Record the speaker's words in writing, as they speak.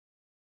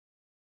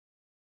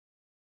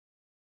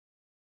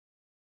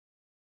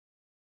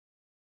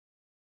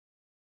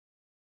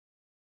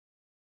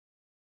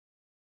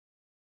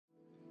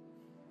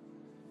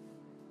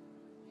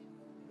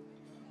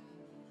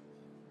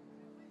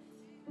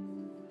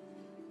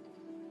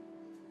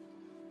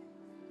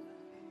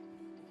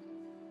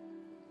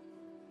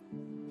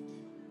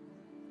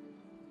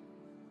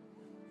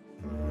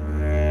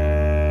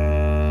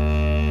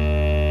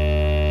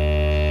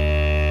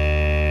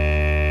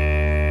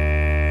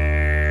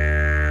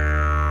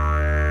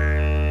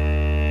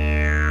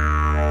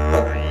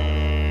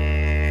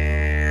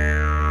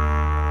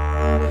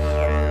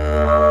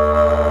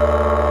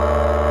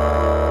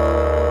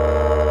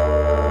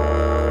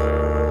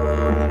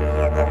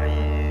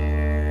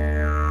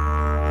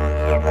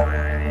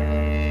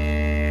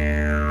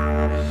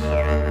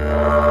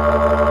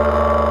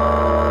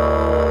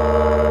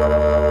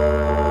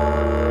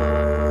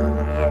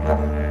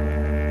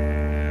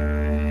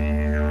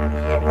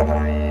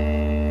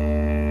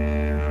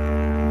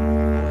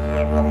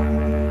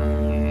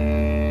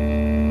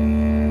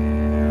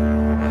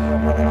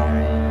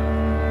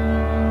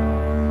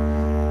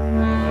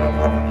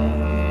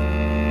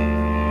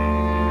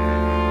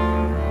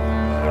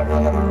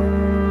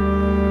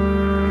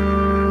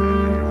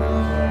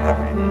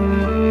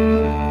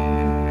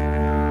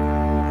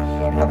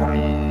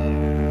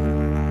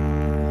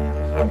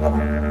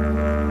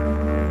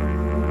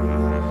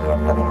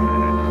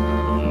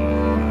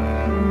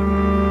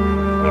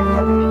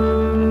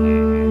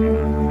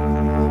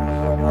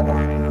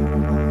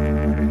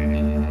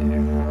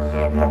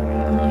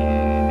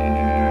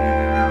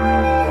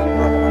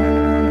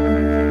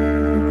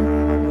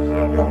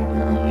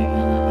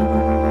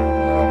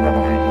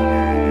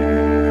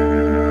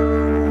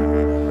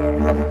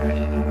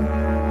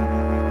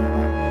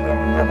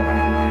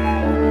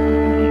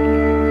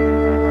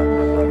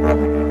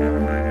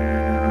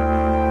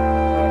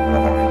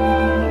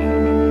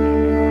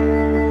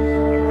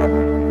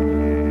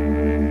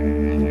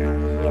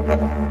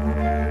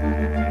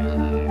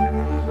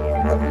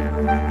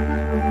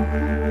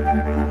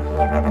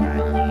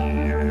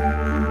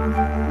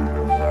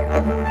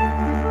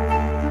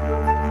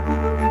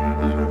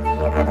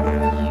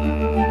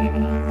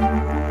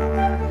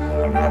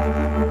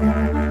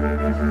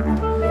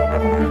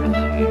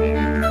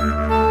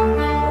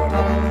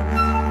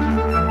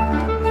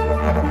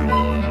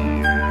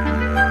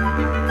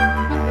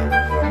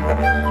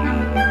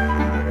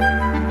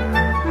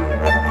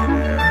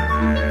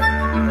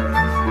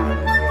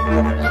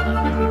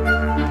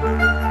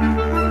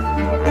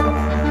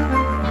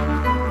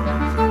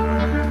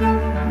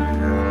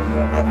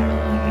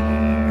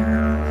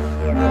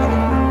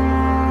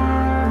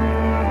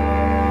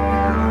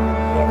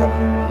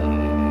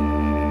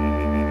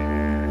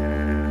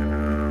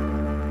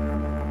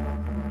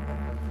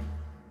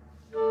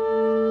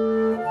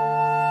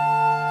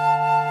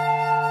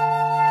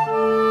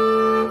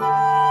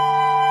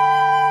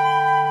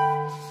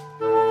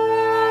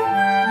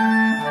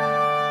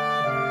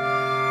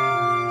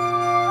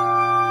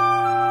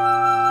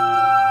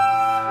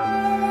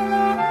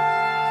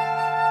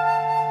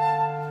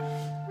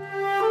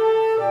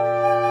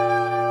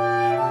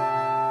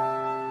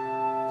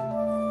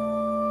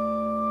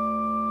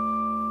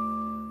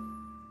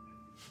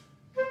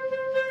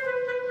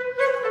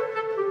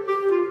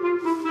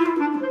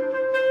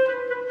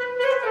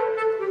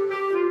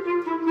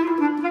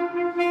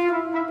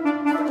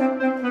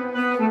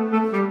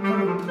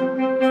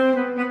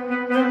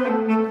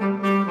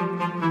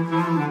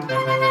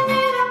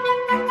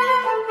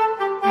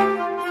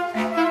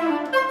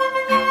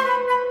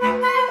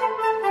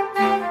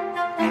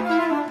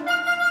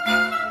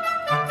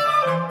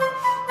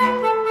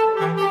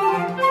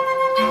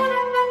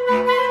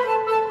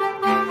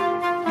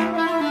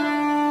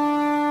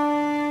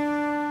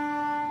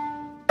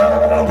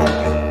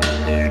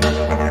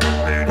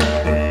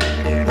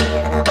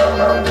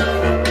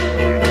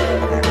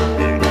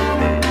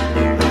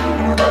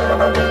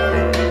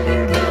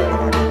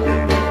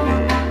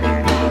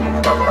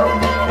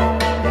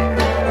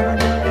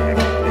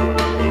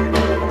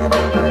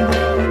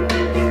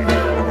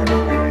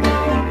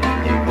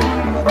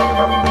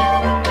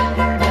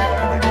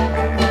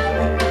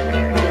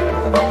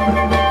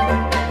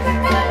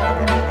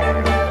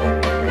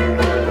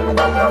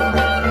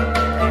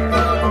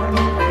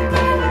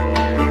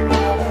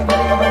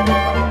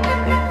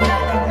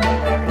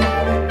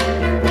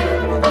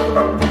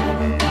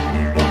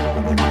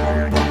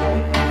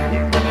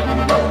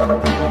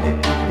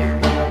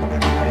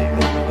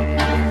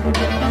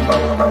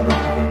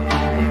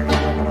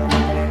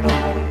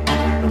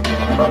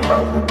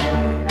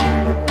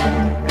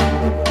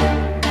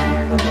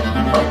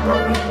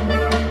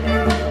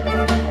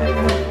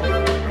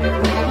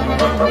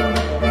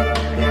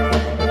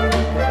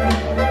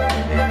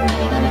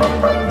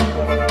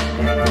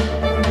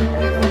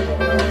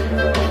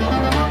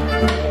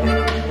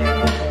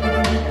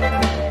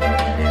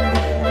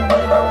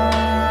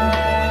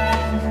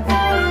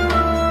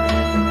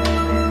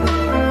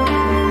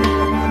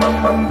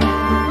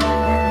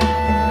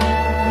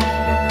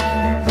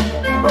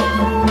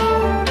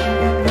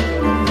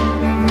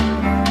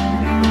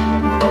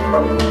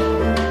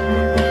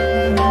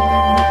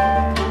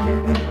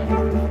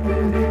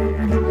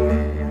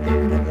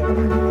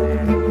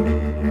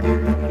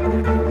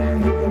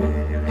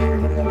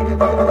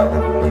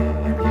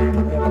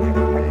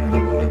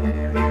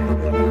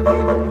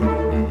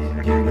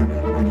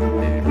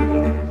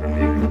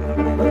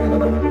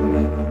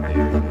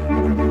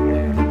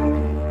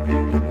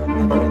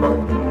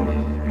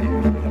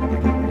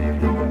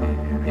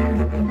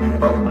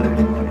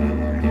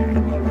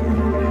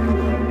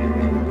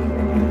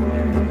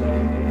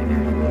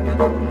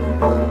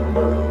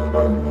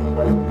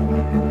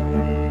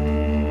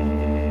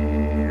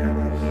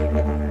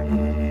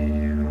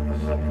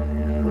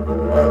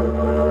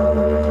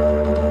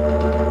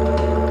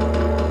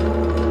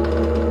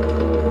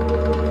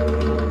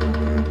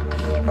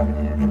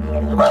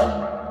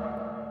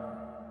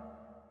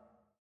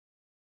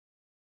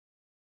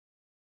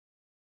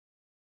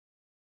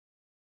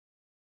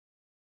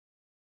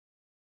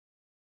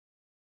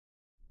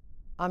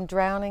I'm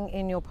drowning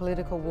in your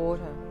political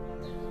water,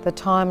 the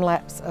time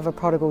lapse of a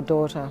prodigal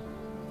daughter.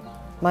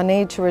 My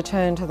need to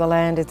return to the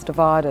land is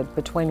divided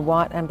between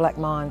white and black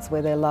minds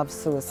where their love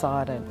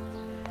suicided.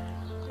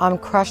 I'm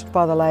crushed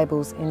by the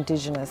labels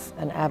Indigenous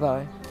and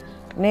Abo,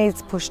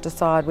 needs pushed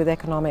aside with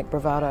economic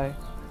bravado.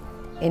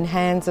 In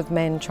hands of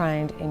men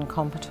trained in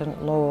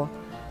competent law,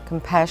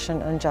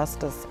 compassion and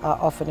justice are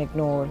often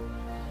ignored.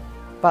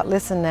 But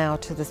listen now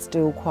to the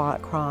still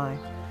quiet cry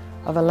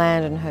of a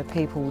land and her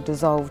people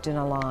dissolved in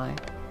a lie.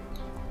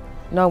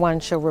 No one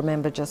shall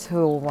remember just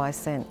who or why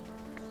sent.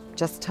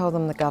 Just tell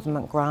them the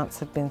government grants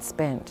have been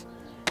spent.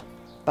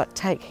 But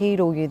take heed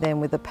all you then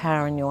with the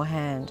power in your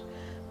hand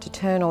to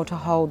turn or to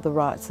hold the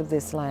rights of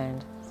this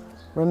land.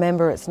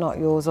 Remember it's not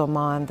yours or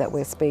mine that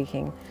we're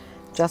speaking.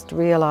 Just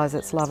realise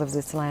it's love of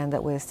this land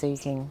that we're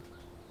seeking.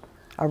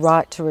 A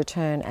right to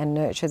return and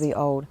nurture the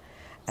old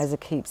as a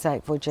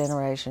keepsake for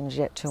generations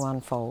yet to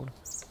unfold.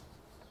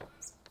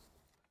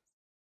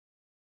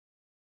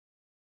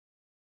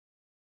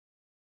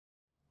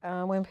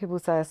 When people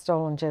say a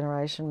stolen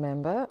generation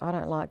member, I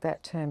don't like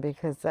that term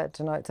because that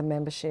denotes a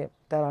membership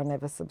that I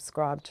never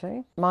subscribed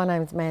to. My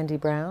name's Mandy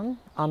Brown.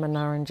 I'm a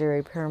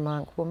Nurrungeri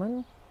Piramunk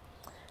woman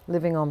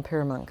living on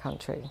Piramunk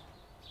country.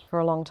 For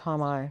a long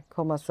time I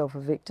called myself a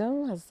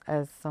victim,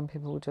 as some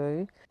people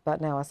do, but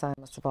now I say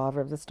I'm a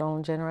survivor of the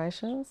stolen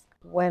generations.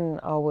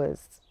 When I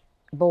was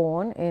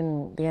born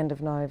in the end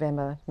of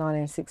November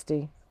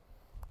 1960,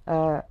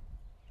 I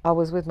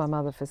was with my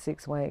mother for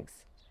 6 weeks.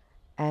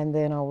 And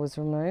then I was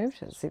removed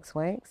at 6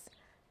 weeks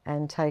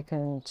and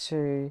taken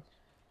to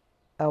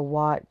a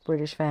white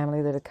British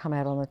family that had come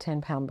out on the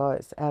 10-pound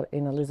boats out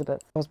in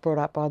Elizabeth. I was brought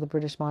up by the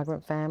British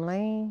migrant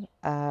family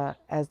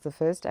as the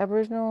first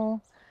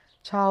Aboriginal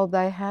child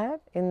they had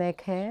in their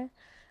care.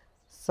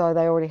 So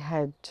they already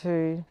had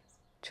 2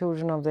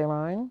 children of their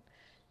own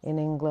in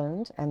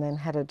England and then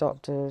had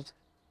adopted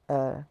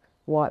a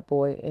white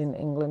boy in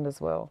England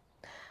as well.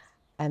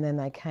 And then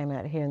they came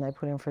out here and they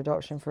put in for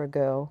adoption for a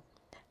girl.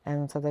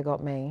 And so they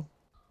got me.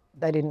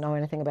 They didn't know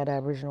anything about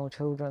Aboriginal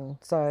children,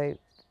 so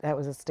that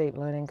was a steep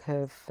learning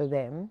curve for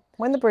them.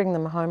 When the Bring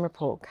Them Home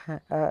report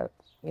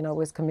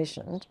was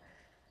commissioned,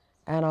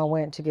 and I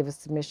went to give a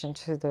submission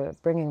to the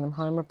Bringing Them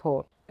Home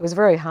report, it was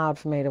very hard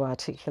for me to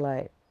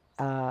articulate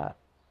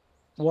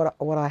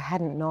what I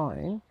hadn't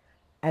known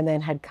and then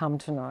had come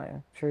to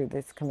know through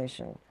this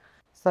commission.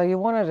 So you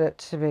wanted it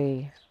to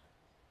be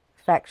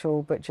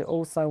factual, but you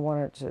also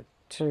wanted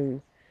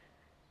to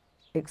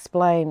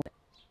explain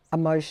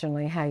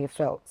emotionally how you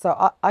felt.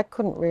 So I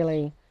couldn't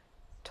really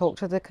talk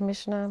to the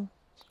commissioner.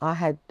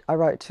 I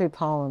wrote 2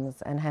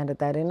 poems and handed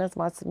that in as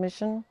my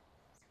submission,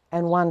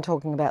 and one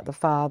talking about the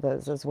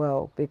fathers as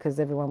well, because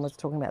everyone was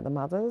talking about the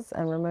mothers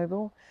and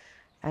removal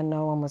and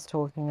no one was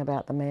talking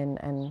about the men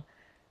and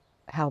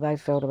how they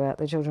felt about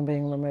the children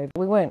being removed.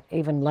 We weren't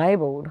even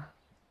labelled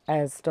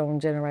as stolen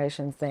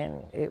generations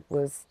then. It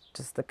was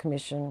just the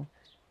commission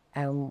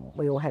and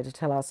we all had to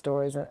tell our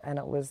stories, and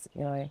it was,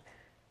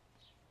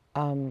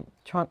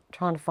 trying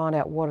to find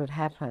out what had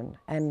happened.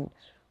 And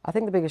I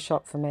think the biggest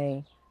shock for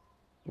me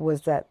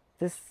was that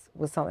this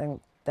was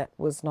something that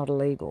was not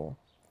illegal,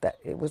 that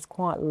it was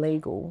quite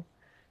legal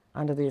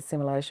under the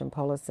assimilation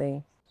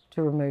policy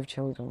to remove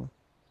children.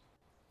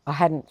 I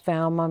hadn't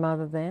found my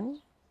mother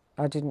then.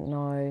 I didn't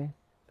know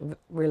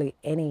really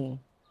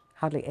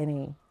hardly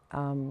any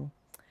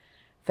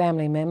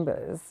family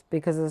members,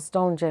 because as a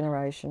stolen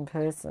generation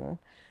person,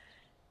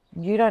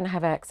 you don't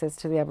have access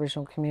to the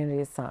Aboriginal community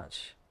as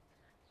such.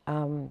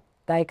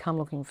 They come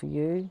looking for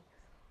you,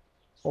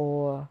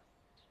 or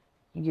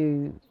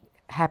you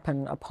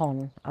happen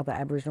upon other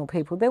Aboriginal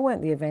people. There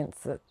weren't the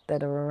events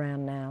that are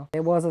around now.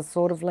 There was a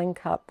sort of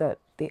link up that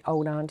the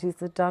old aunties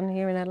had done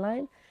here in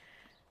Adelaide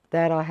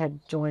that I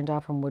had joined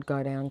up and would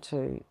go down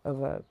to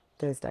of a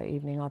Thursday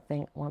evening, I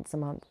think, once a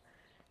month,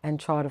 and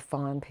try to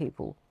find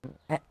people.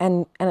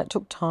 And it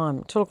took time.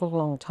 It took a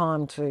long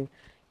time to,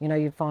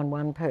 you'd find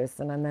one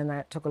person and then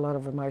that took a lot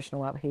of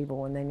emotional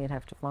upheaval, and then you'd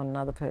have to find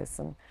another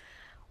person,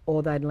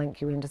 or they'd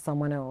link you into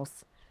someone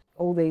else.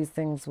 All these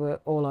things were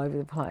all over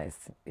the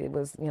place. It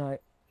was,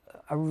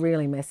 a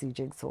really messy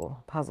jigsaw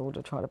puzzle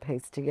to try to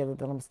piece together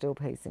that I'm still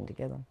piecing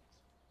together.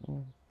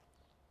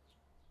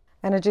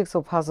 And a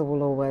jigsaw puzzle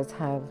will always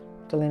have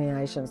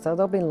delineation, so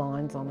there'll be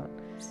lines on it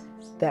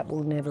that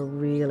will never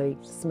really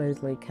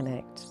smoothly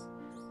connect.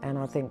 And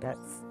I think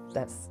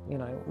that's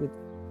with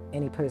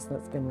any person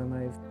that's been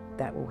removed,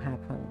 that will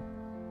happen.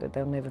 But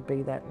there'll never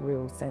be that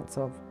real sense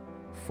of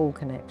full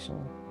connection.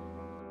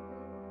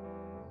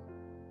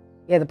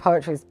 Yeah, the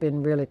poetry's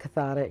been really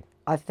cathartic.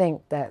 I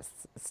think that's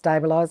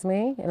stabilised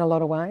me in a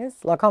lot of ways.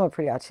 Like, I'm a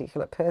pretty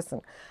articulate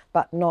person,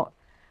 but not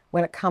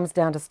when it comes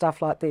down to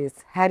stuff like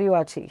this. How do you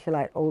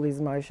articulate all these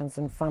emotions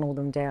and funnel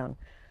them down?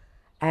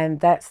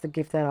 And that's the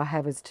gift that I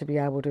have, is to be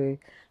able to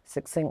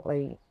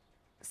succinctly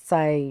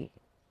say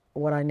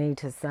what I need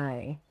to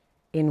say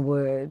in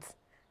words,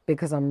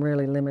 because I'm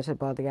really limited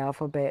by the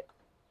alphabet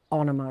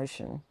on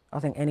emotion. I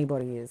think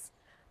anybody is.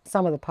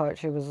 Some of the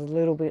poetry was a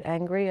little bit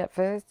angry at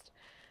first,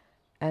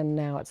 and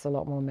now it's a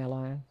lot more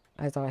mellow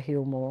as I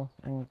heal more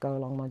and go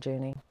along my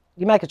journey.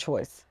 You make a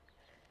choice.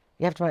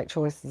 You have to make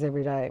choices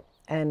every day.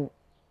 And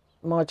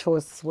my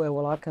choices were,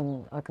 well, I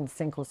can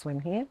sink or swim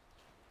here.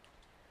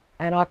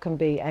 And I can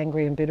be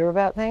angry and bitter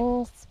about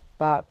things,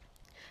 but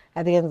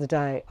at the end of the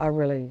day, I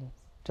really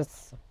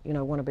just,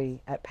 want to be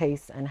at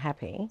peace and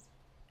happy,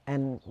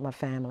 and my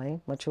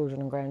family, my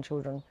children and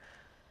grandchildren.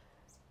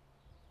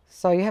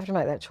 So you have to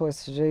make that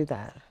choice to do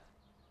that.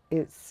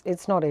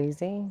 It's not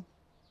easy.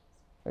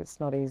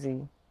 It's not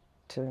easy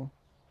to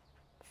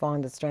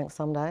find the strength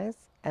some days,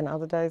 and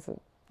other days,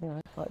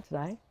 like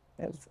today,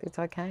 it's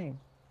okay.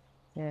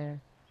 Yeah.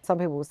 Some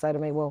people will say to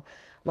me, well,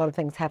 a lot of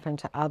things happen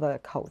to other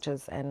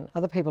cultures and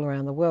other people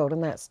around the world,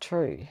 and that's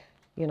true,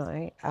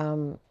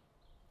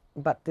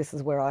 but this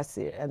is where I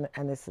see it,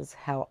 and this is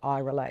how I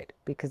relate,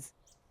 because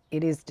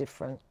it is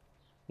different,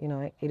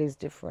 it is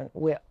different.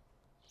 We're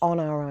on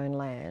our own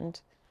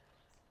land,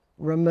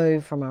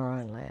 removed from our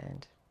own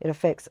land. It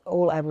affects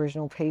all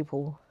Aboriginal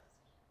people,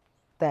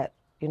 that,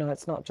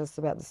 it's not just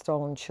about the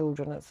stolen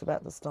children, it's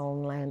about the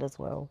stolen land as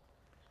well.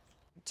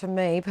 To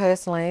me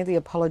personally, the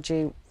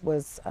apology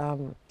was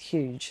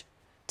huge.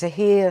 To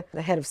hear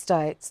the head of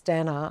state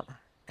stand up,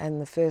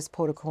 and the first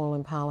port of call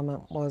in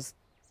Parliament was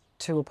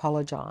to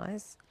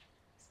apologise,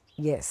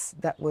 yes,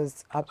 that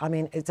was,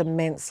 it's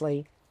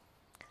immensely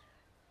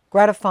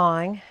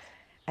gratifying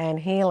and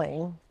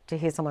healing to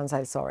hear someone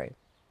say sorry.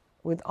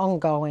 With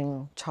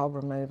ongoing child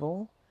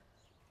removal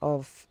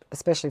of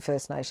especially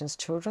First Nations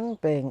children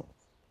being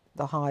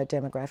the high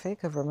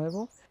demographic of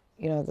removal,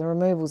 the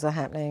removals are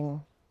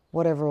happening.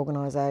 Whatever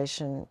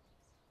organisation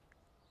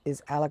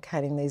is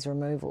allocating these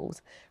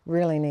removals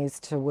really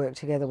needs to work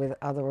together with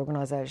other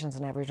organisations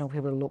and Aboriginal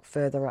people to look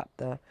further up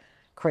the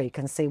creek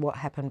and see what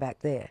happened back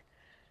there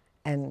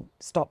and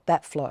stop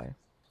that flow.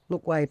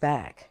 Look way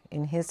back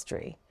in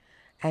history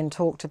and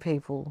talk to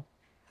people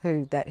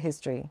who that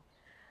history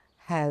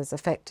has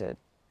affected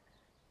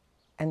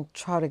and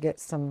try to get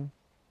some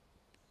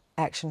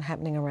action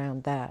happening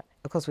around that.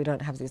 Of course, we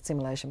don't have the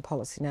assimilation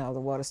policy now,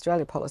 the White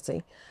Australia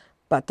policy,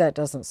 but that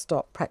doesn't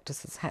stop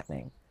practices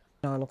happening.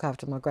 I look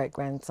after my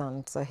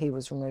great-grandson, so he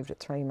was removed at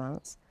 3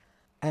 months,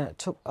 and it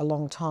took a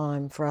long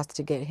time for us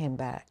to get him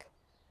back.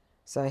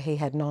 So he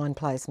had 9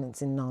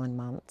 placements in 9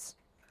 months.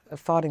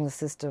 Fighting the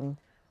system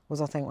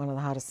was, I think, one of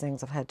the hardest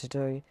things I've had to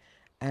do,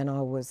 and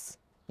I was,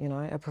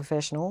 a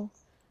professional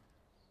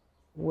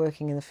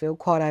working in the field,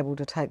 quite able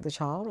to take the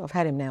child. I've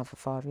had him now for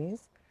 5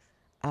 years.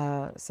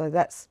 So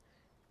that's,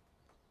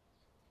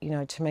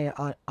 to me,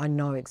 I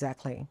know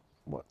exactly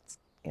what's,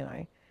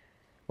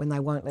 when they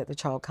won't let the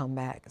child come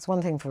back. It's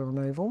one thing for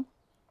removal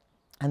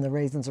and the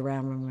reasons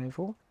around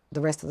removal.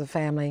 The rest of the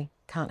family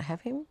can't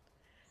have him.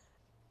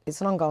 It's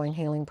an ongoing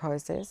healing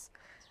process.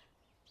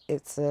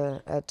 It's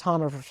a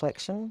time of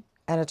reflection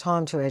and a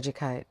time to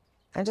educate,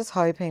 and just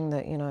hoping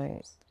that,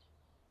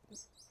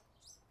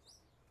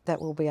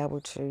 that we'll be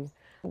able to,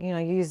 you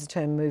use the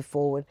term move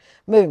forward.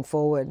 Moving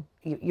forward,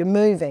 you're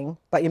moving,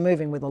 but you're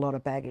moving with a lot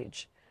of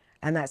baggage,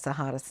 and that's the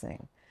hardest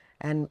thing.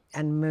 And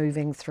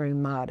moving through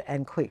mud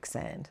and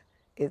quicksand,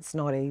 it's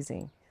not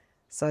easy.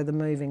 So the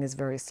moving is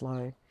very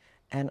slow.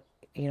 And,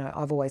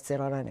 I've always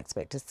said I don't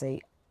expect to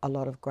see a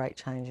lot of great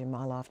change in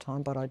my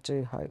lifetime, but I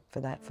do hope for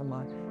that for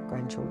my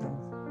grandchildren.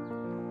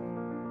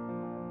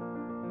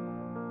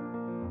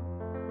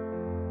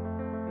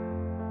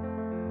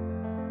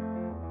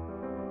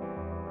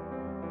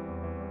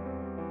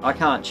 I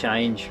can't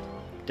change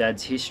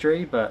Dad's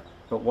history, but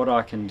what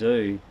I can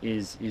do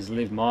is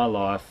live my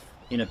life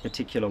in a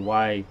particular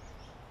way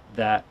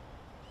that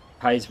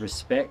pays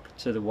respect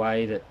to the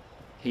way that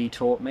he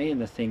taught me and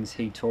the things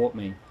he taught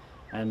me,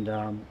 and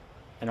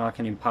I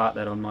can impart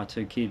that on my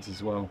 2 kids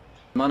as well.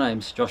 My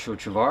name's Joshua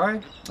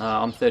Trevorrow.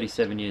 I'm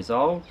 37 years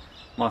old.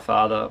 My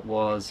father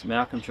was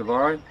Malcolm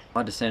Trevorrow.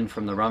 I descend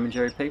from the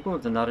Wurundjeri people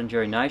of the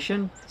Ngarrindjeri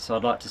Nation, so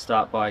I'd like to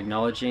start by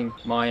acknowledging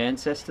my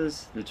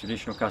ancestors, the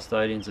traditional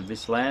custodians of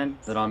this land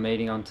that I'm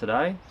meeting on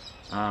today.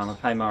 I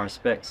pay my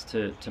respects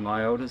to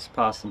my elders,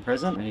 past and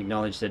present, and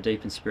acknowledge their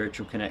deep and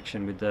spiritual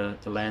connection with the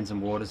lands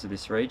and waters of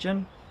this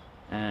region.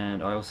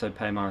 And I also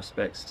pay my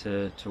respects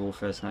to all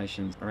First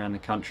Nations around the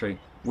country.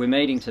 We're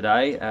meeting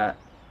today at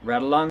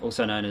Rattalung,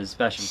 also known as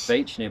Christies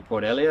Beach near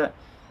Port Elliot.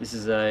 This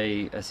is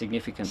a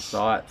significant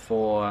site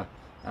for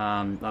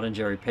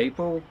Ngarrindjeri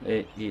people.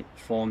 It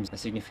forms a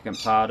significant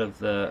part of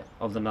the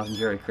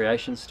Ngarrindjeri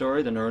creation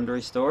story, the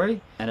Ngurunderi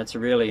story, and it's a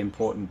really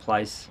important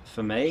place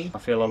for me. I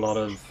feel a lot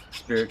of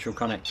spiritual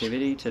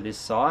connectivity to this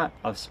site.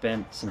 I've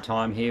spent some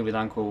time here with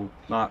Uncle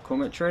Mark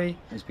Kummetry,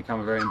 who's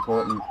become a very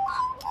important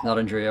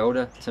Ngarrindjeri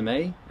elder to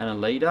me and a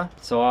leader.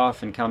 So I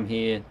often come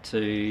here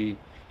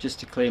just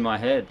to clear my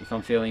head. If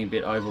I'm feeling a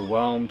bit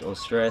overwhelmed or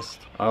stressed,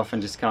 I often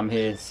just come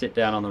here, sit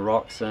down on the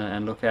rocks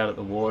and look out at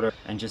the water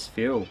and just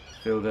feel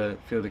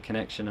the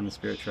connection and the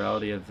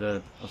spirituality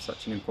of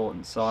such an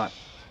important site.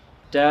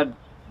 Dad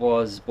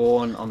was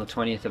born on the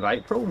 20th of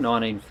April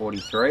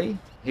 1943.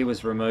 He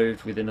was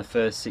removed within the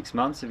first 6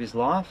 months of his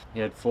life. He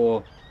had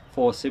four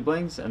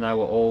siblings, and they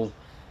were all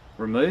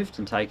removed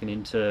and taken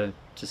into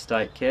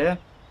state care.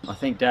 I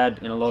think Dad,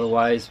 in a lot of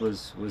ways,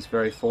 was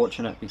very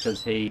fortunate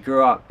because he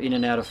grew up in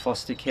and out of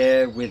foster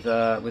care with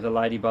a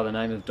lady by the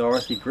name of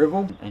Dorothy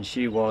Gribble, and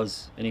she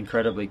was an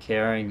incredibly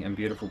caring and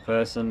beautiful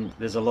person.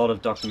 There's a lot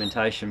of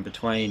documentation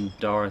between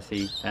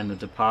Dorothy and the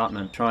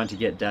department trying to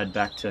get Dad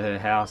back to her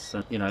house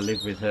and, you know,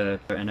 live with her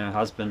and her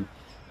husband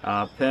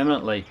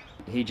permanently.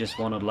 He just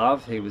wanted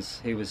love. He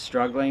was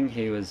struggling.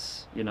 He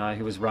was, you know,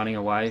 he was running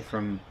away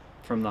from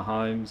the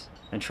homes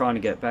and trying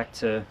to get back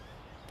to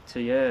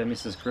yeah,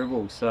 Mrs.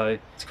 Gribble. So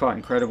it's quite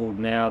incredible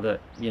now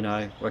that, you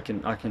know,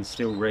 I can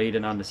still read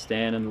and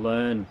understand and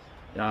learn,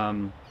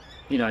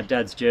 you know,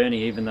 Dad's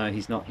journey, even though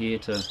he's not here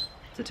to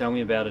tell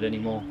me about it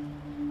anymore.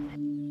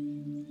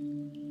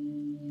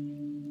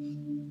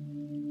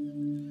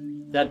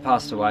 Dad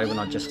passed away when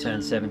I just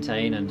turned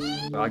 17,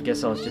 and I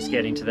guess I was just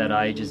getting to that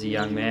age as a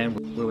young man.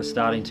 We were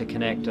starting to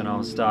connect, and I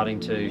was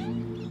starting to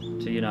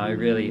you know,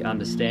 really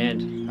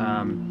understand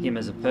him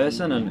as a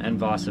person, and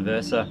vice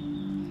versa.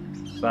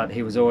 But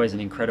he was always an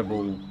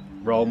incredible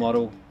role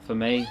model for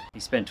me. He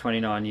spent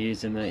 29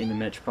 years in the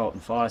Metropolitan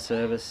Fire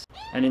Service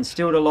and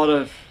instilled a lot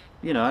of,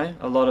 you know,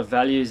 a lot of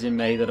values in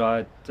me that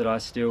I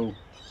still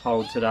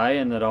hold today,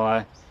 and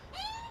that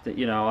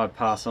you know, I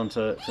pass on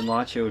to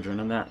my children,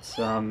 and that's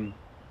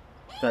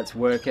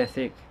work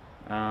ethic,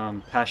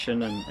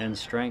 passion and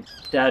strength.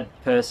 Dad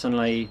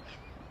personally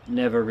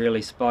never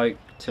really spoke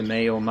to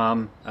me or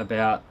Mum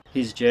about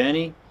his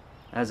journey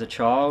as a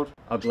child.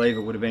 I believe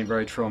it would have been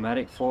very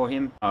traumatic for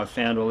him. I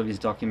found all of his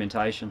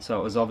documentation, so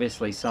it was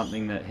obviously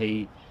something that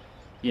he,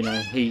 you know,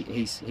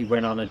 he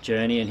went on a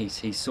journey and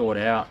he sought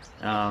out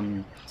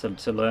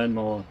to learn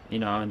more, you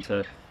know, and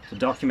to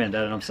document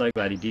that, and I'm so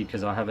glad he did,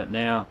 because I have it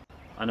now.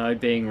 I know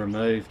being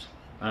removed,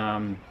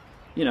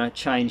 you know,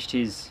 changed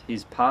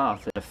his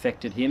path. It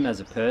affected him as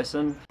a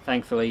person.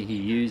 Thankfully, he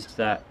used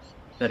that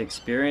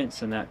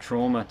experience and that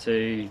trauma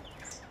to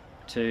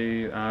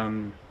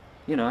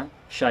you know,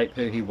 shape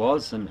who he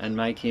was and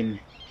make him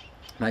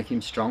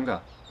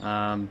stronger,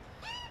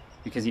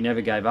 because he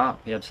never gave up.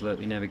 He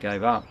absolutely never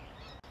gave up.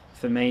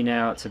 For me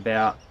now, it's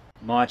about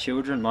my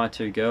children, my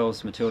two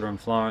girls, Matilda and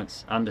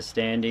Florence,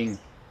 understanding,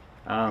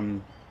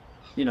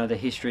 you know, the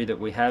history that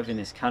we have in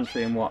this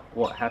country and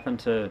what happened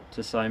to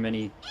so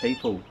many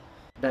people.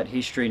 That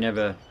history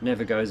never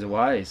goes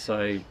away.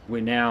 So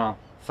we're now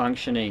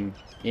functioning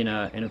in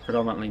a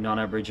predominantly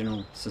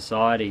non-Aboriginal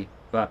society,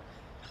 but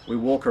we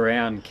walk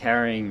around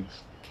carrying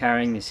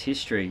this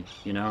history,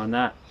 you know, and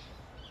that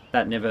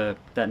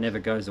never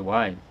goes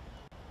away.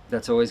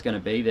 That's always going to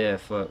be there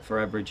for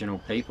Aboriginal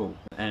people,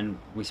 and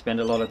we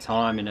spend a lot of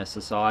time in a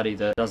society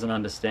that doesn't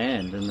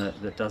understand and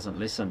that doesn't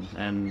listen,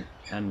 and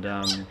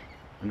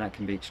that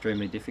can be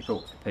extremely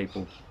difficult for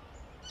people.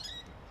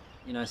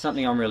 You know,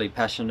 something I'm really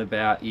passionate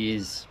about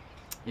is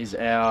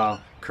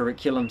our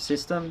curriculum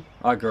system.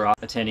 I grew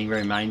up attending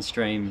very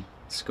mainstream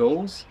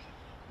schools,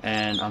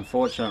 and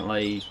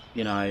unfortunately,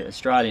 you know,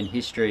 Australian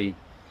history,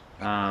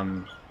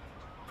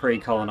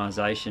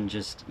 pre-colonisation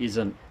just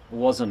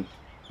wasn't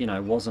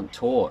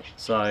taught.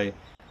 So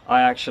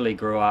I actually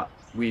grew up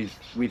with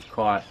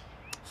quite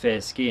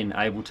fair skin,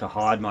 able to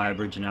hide my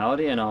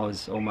Aboriginality, and I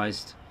was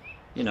almost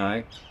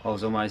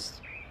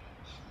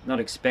not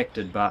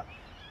expected, but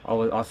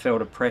I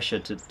felt a pressure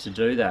to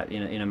do that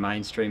in a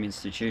mainstream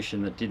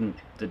institution that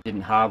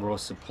didn't harbour or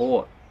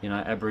support, you know,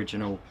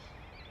 Aboriginal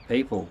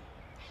people.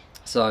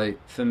 So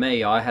for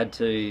me, I had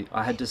to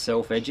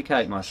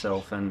self-educate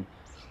myself, and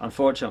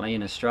unfortunately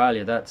in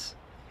Australia, that's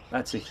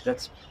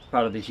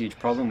part of the huge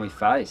problem we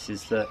face,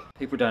 is that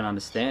people don't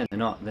understand.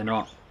 They're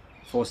not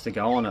forced to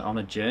go on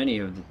a journey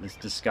of this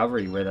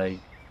discovery where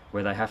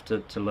they have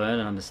to learn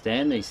and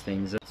understand these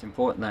things. It's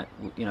important that,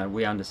 you know,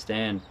 we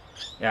understand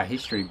our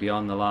history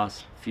beyond the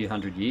last few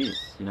hundred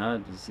years. You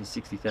know, there's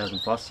 60,000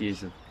 plus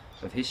years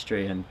of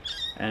history,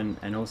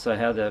 and also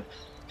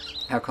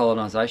how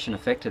colonisation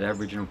affected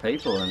Aboriginal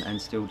people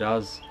and still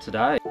does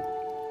today.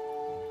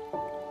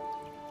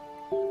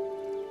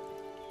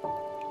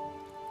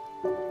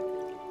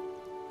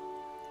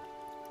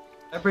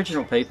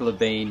 Aboriginal people have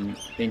been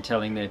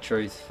telling their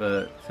truth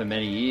for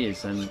many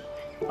years, and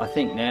I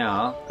think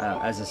now,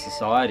 as a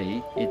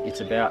society, it's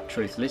about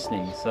truth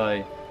listening.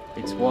 So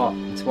it's what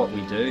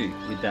we do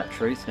with that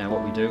truth now,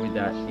 what we do with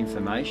that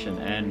information,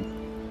 and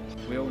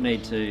we all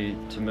need to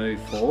move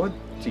forward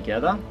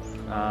together.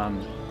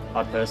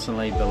 I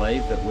personally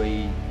believe that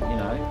we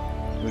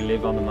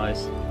live on the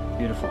most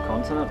beautiful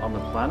continent on the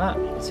planet.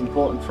 It's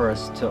important for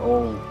us to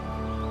all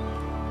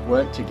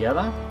work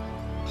together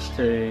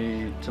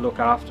to look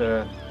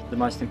after the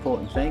most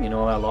important thing in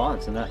all our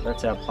lives, and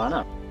that's our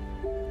planet.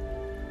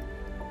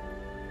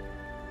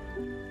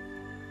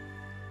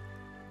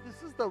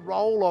 This is the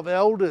role of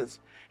elders.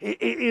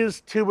 It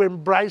is to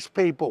embrace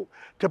people,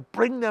 to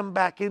bring them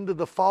back into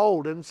the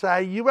fold and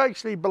say, you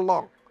actually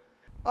belong.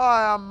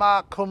 Hi, I'm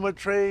Mark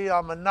Coventry.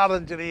 I'm a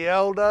Nuttingity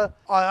elder.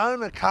 I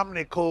own a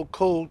company called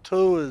Cool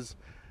Tours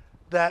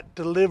that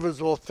delivers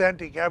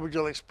authentic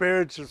Aboriginal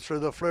experiences through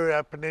the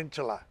Fleurieu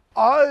Peninsula.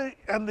 I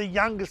am the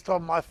youngest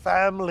of my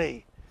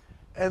family,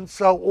 and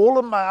so all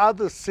of my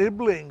other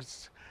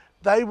siblings,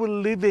 They were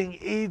living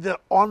either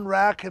on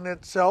Rauken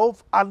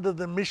itself under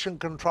the mission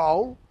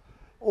control,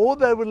 or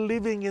they were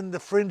living in the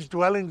fringe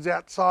dwellings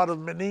outside of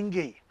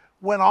Meningie.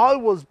 When I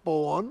was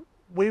born,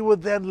 we were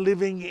then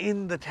living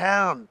in the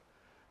town.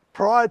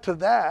 Prior to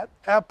that,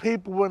 our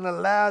people weren't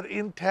allowed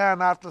in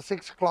town after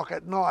 6 o'clock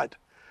at night.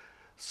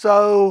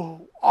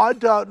 So I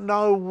don't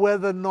know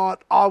whether or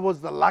not I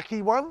was the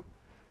lucky one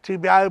to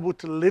be able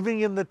to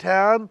living in the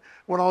town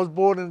when I was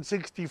born in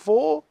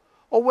 64,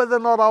 or whether or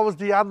not I was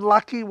the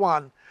unlucky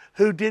one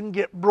who didn't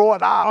get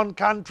brought up on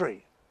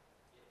country.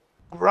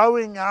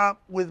 Growing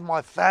up with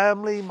my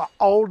family, my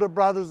older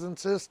brothers and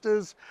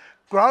sisters,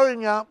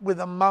 growing up with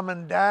a mum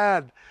and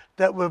dad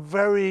that were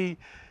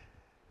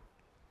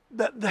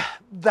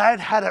they'd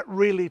had it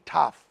really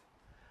tough.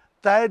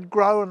 They'd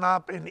grown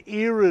up in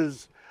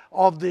eras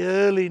of the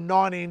early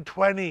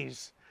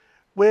 1920s,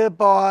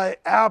 whereby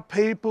our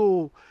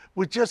people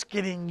were just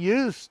getting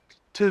used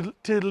to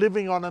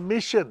living on a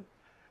mission.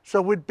 So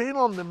we'd been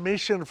on the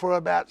mission for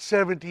about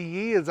 70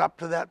 years up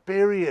to that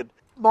period.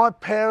 My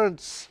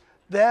parents,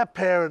 their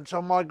parents,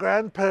 or my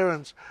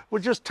grandparents were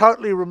just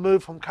totally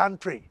removed from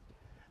country.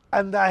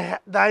 And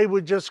they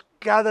were just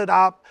gathered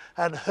up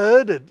and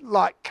herded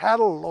like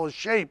cattle or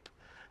sheep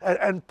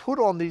and put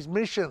on these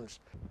missions.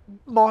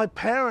 My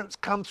parents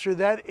come through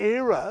that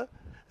era,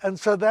 and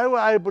so they were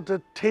able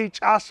to teach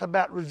us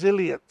about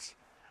resilience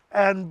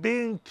and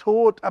being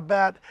taught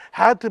about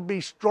how to be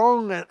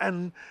strong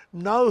and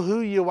know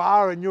who you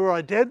are and your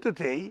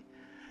identity.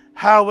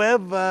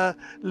 However,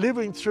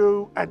 living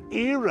through an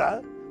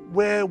era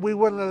where we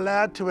weren't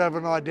allowed to have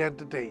an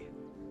identity.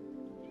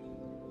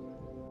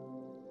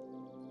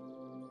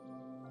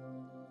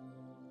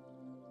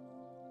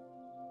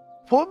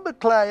 Port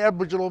Macleay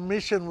Aboriginal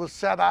Mission was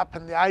set up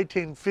in the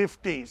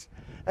 1850s,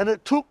 and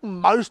it took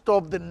most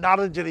of the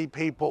Ngarrindjeri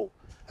people,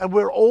 and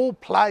we're all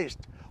placed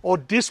or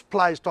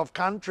displaced off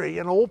country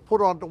and all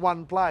put onto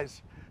one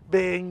place,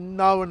 being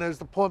known as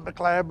the Port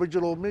Macleay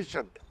Aboriginal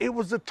Mission. It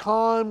was a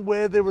time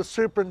where there were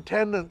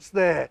superintendents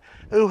there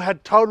who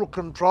had total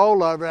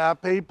control over our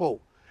people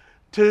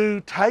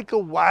to take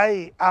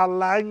away our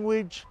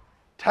language,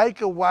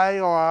 take away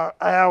our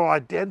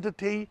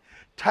identity,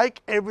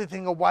 take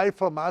everything away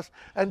from us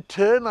and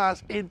turn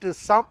us into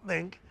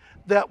something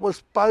that was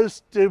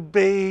supposed to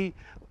be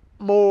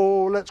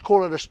more, let's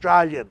call it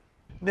Australian.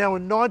 Now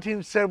in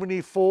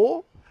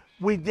 1974,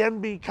 we then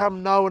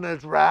become known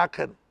as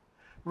Rauken.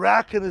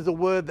 Rauken is a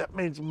word that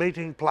means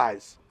meeting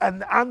place.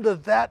 And under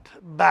that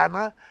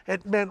banner,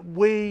 it meant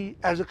we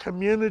as a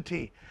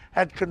community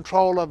had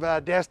control of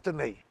our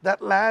destiny.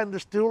 That land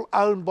is still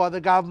owned by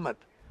the government.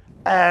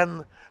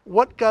 And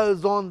what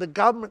goes on, the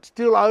government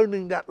still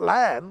owning that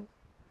land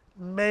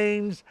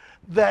means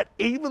that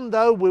even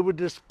though we were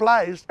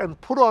displaced and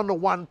put onto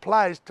one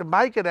place to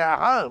make it our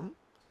home,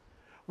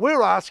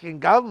 we're asking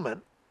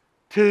government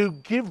to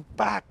give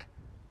back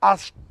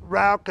us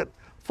Rauken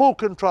full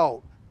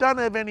control. Don't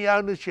have any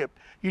ownership.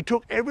 You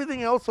took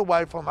everything else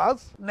away from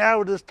us.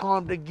 Now it is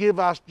time to give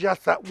us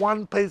just that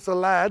one piece of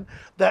land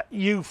that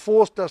you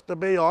forced us to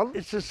be on.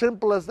 It's as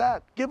simple as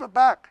that. Give it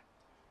back.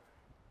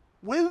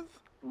 With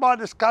my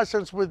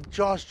discussions with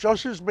Josh,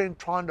 Josh has been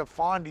trying to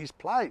find his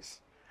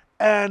place.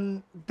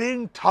 And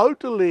being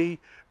totally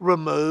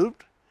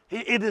removed,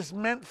 it is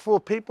meant for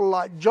people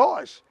like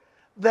Josh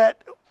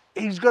that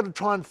he's got to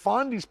try and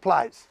find his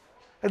place.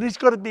 And he's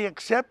got to be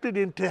accepted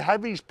into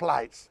have his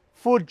place.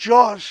 For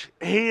Josh,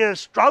 he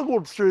has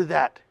struggled through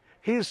that.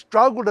 He has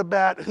struggled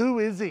about who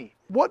is he?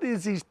 What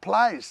is his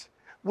place?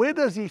 Where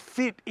does he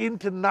fit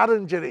into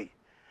Ngarrindjeri?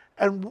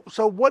 And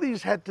so what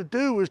he's had to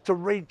do is to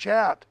reach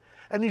out.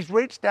 And he's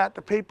reached out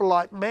to people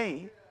like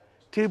me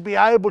to be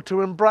able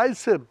to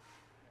embrace him,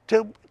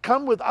 to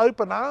come with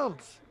open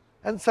arms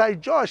and say,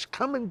 Josh,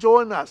 come and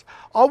join us.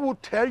 I will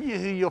tell you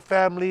who your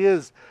family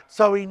is.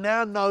 So he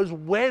now knows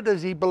where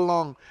does he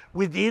belong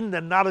within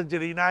the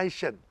Ngarrindjeri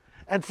Nation.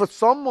 And for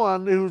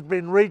someone who's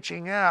been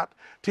reaching out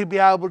to be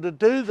able to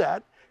do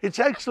that, it's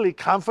actually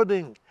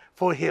comforting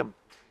for him.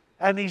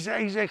 And he's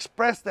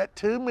expressed that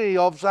to me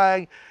of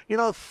saying, you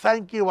know,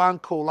 thank you,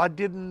 Uncle, I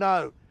didn't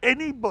know.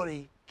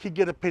 Anybody can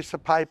get a piece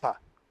of paper.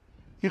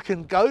 You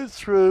can go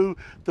through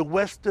the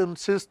Western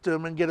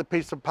system and get a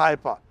piece of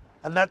paper,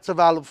 and that's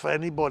available for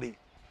anybody.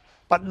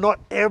 But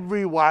not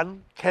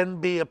everyone can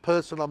be a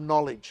person of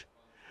knowledge.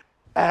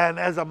 And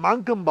as a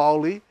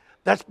Munkumboli,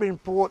 that's been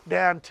brought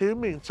down to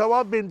me. And so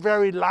I've been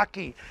very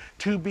lucky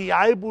to be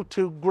able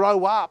to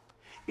grow up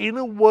in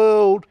a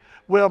world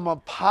where I'm a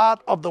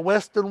part of the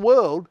Western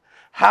world.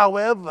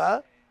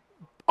 However,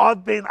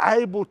 I've been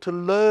able to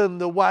learn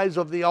the ways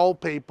of the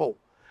old people.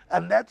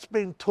 And that's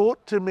been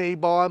taught to me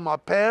by my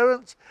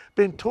parents,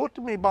 been taught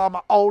to me by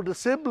my older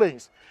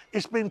siblings.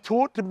 It's been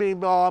taught to me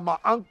by my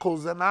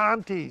uncles and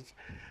aunties,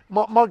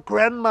 my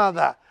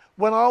grandmother.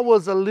 When I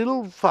was a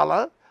little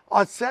fella,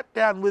 I sat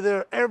down with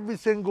her every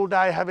single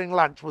day having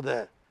lunch with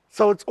her.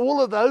 So it's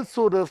all of those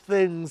sort of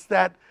things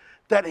that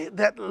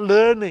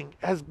learning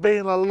has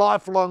been a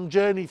lifelong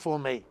journey for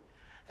me.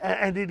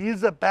 And it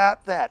is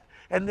about that.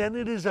 And then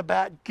it is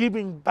about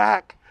giving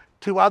back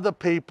to other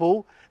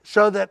people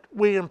so that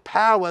we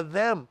empower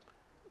them.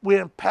 We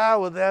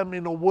empower them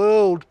in a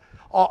world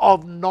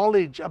of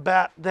knowledge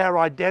about their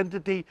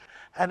identity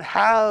and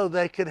how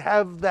they can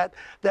have that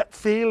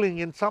feeling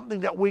in something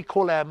that we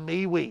call our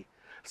miwi,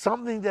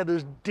 something that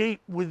is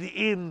deep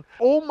within,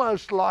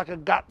 almost like a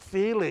gut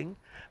feeling,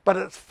 but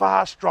it's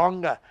far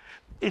stronger.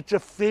 It's a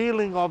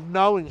feeling of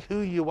knowing who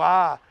you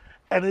are,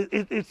 and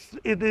it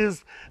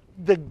is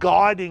the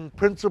guiding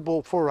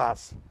principle for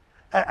us.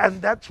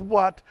 And that's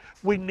what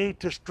we need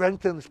to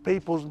strengthen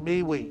people's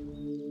miwi.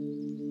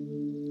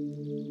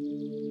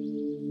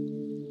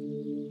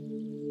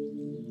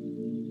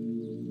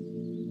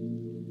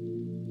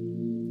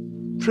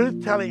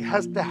 Truth-telling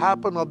has to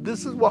happen of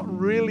this is what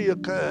really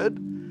occurred,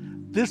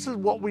 this is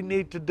what we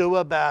need to do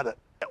about it.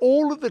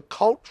 All of the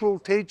cultural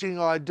teaching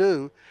I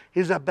do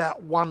is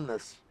about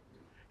oneness.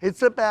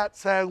 It's about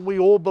saying we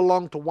all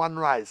belong to one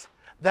race,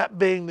 that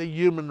being the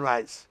human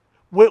race.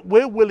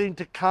 We're willing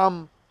to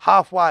come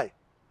halfway.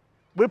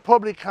 We're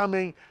probably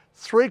coming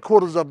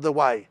 3/4 of the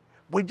way.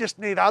 We just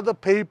need other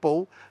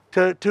people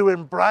to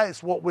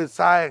embrace what we're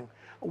saying.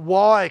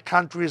 Why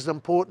country is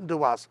important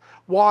to us,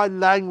 why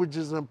language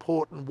is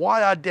important,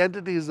 why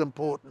identity is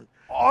important.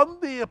 On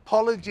the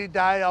apology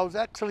day, I was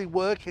actually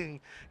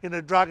working in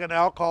a drug and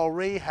alcohol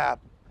rehab.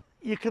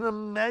 You can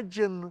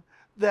imagine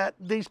that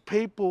these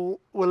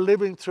people were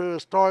living through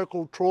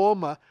historical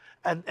trauma,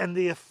 and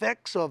the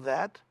effects of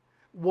that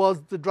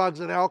was the drugs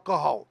and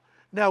alcohol.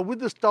 Now with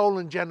the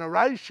stolen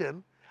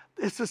generation,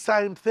 it's the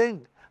same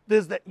thing.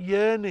 There's that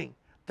yearning,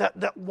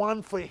 that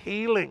one for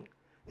healing.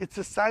 It's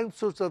the same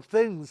sorts of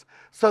things.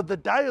 So the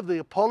day of the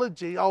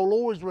apology, I'll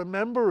always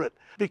remember it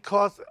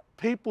because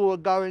people were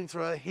going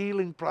through a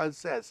healing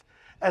process,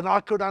 and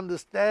I could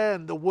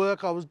understand the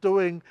work I was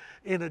doing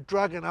in a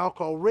drug and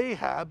alcohol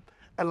rehab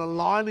and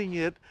aligning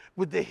it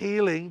with the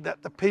healing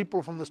that the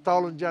people from the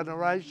stolen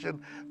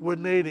generation were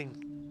needing.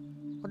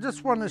 I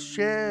just want to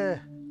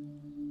share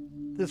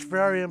this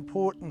very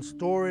important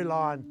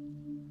storyline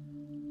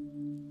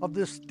of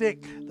this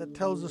stick that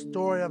tells the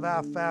story of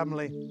our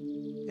family.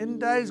 In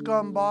days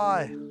gone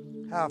by,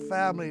 our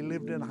family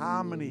lived in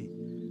harmony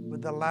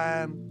with the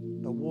land,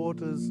 the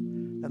waters,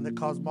 and the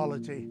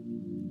cosmology.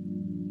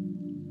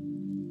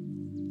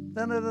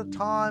 Then at a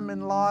time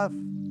in life,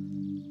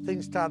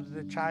 things started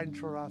to change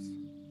for us.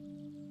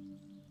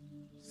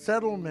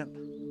 Settlement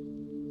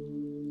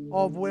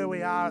of where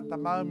we are at the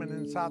moment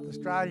in South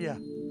Australia,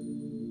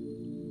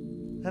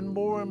 and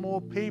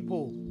more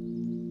people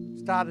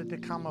started to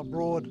come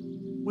abroad.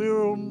 We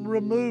were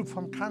removed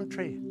from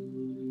country,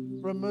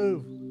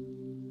 removed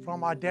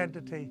from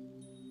identity,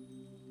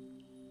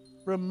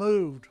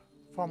 removed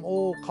from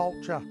all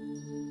culture.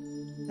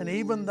 And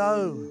even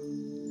though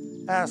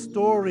our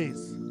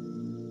stories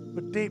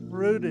were deep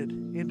rooted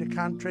into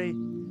country,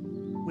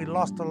 we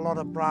lost a lot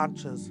of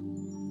branches.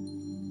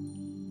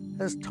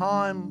 As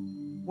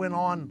time went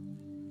on,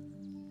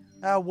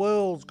 our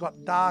worlds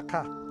got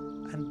darker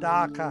and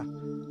darker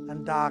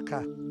and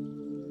darker,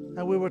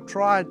 and we were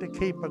trying to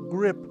keep a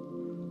grip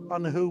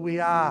on who we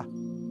are,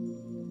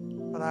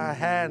 but our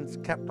hands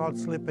kept on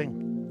slipping.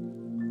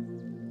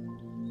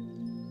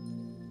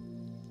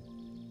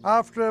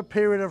 After a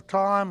period of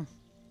time,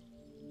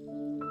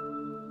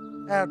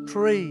 our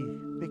tree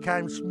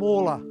became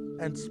smaller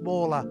and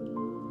smaller.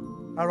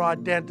 Our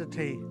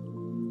identity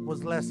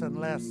was less and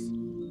less.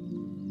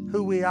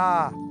 Who we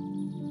are,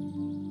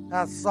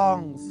 our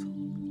songs,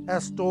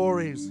 our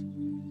stories,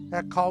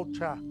 our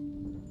culture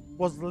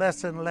was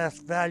less and less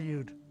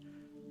valued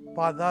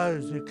by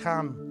those who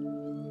come.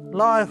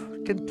 Life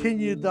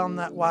continued on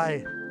that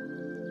way,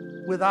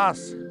 with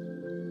us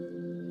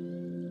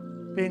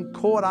being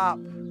caught up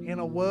in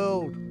a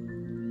world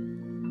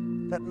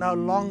that no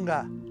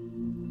longer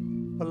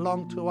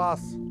belonged to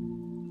us.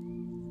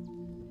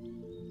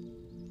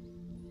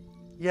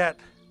 Yet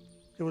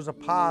it was a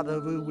part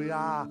of who we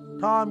are.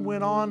 Time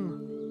went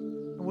on,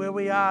 and where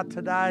we are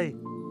today,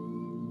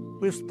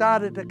 we've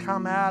started to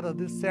come out of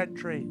this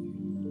century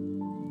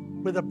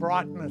with a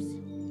brightness,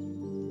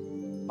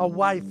 a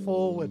way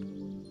forward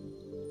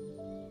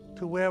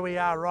to where we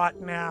are right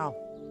now,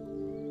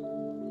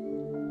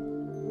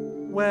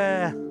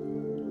 where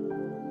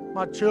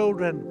my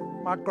children,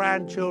 my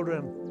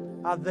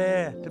grandchildren are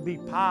there to be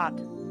part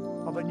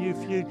of a new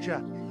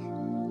future.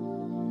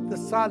 The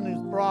sun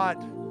is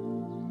bright,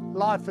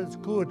 life is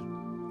good,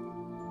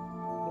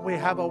 but we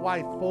have a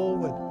way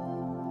forward.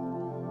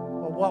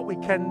 But what we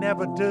can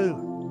never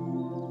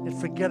do is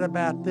forget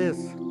about this.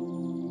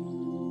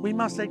 We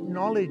must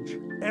acknowledge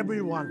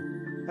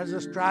everyone as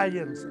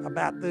Australians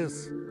about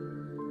this.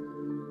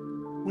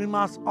 We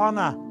must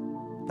honour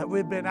that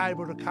we've been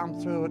able to come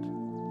through it,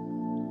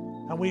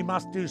 and we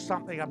must do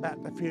something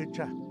about the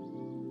future.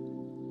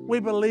 We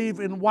believe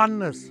in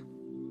oneness,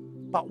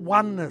 but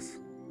oneness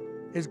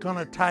is going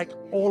to take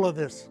all of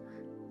this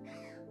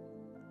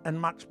and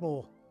much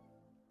more.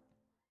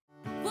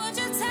 Would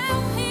you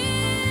tell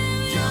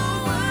him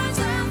your words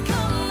have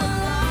come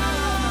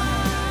alive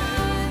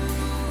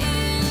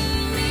in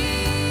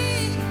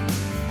me?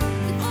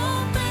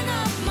 Open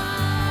up my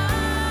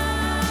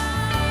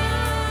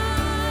eyes.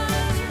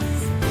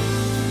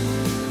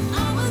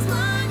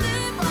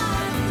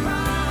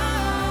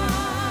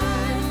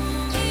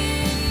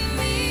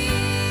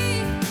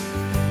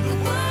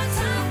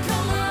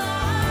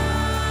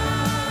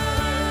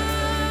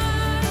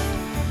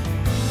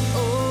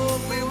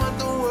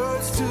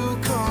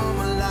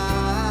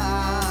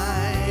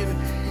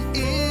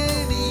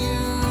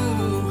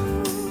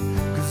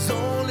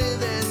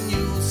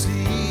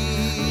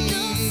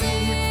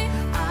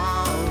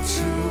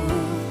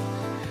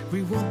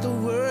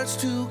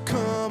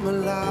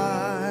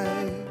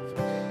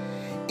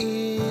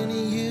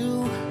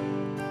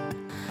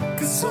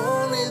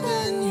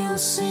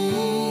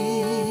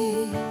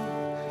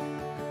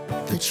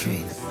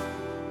 truth.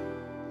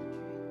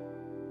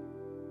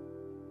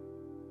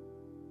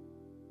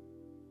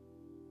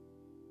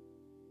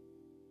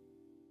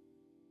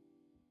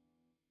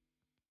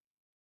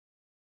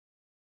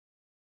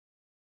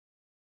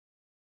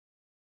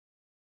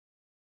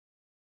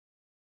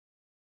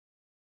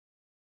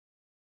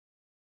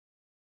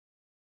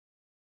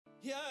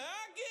 Yeah,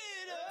 I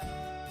get up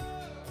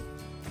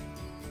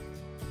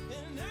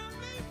and I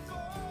may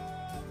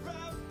fall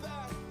right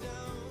back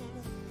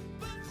down,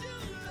 but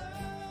your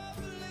love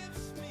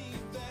lifts me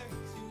back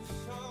to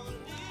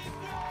solid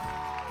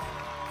ground.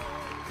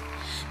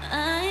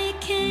 I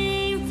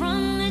came from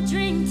the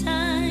dream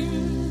time,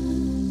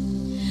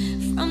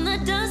 from the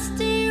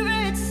dusty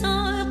red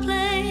soil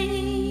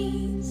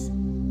place.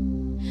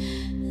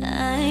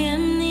 I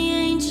am the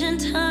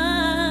ancient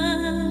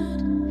heart,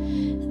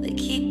 the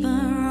keeper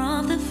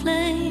of the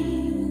flame.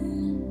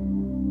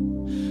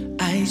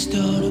 I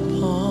stood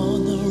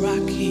upon the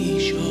rocky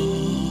shore.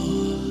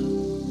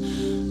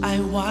 I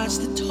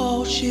watched the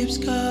tall ships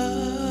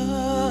come.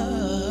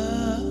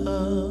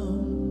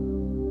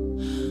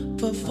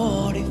 For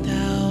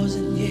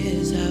 40,000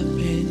 years I've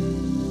been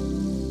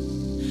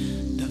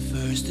the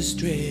first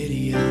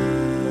Australian.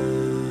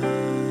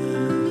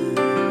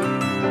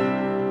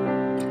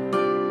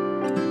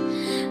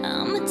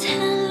 I'm a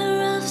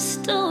teller of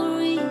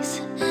stories,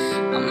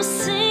 I'm a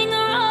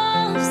singer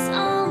of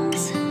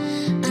songs.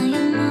 I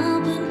am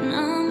all but an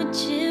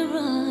armature,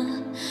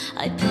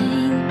 I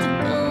paint the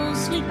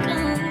ghostly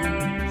ghosts.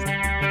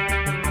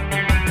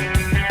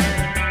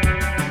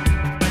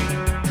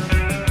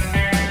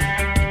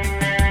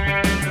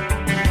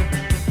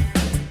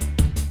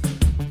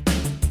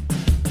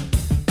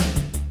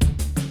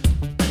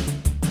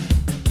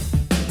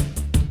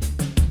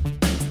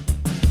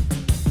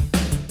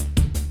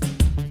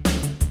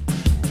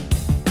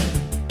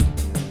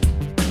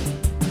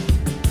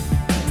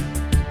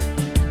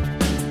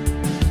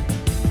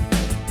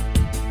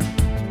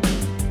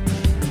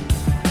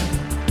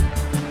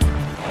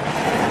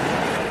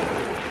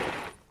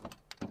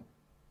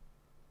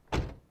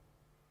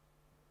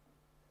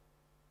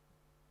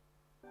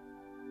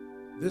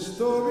 This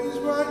story's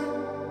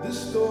right, this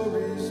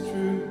story's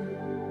true.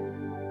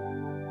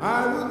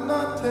 I would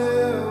not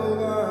tell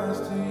lies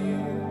to you,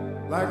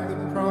 like the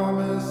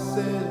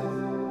promises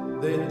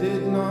they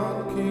did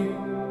not keep,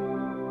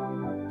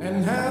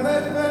 and how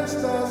they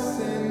fenced us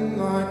in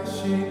like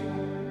sheep.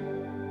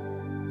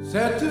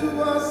 Said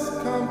to us,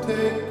 come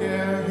take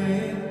our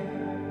hand,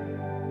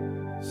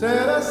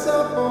 set us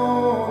up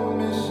on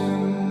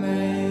mission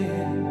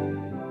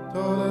land,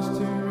 told us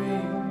to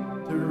read,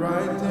 to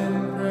write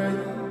and pray.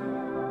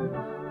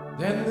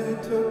 Then they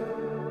took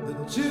the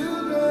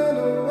children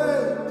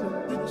away, took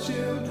the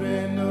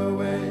children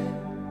away,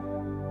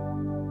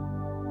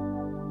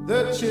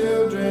 the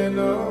children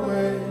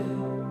away.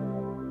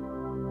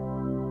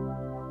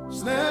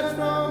 Snatched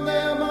from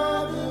their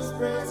mother's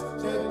breast,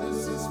 said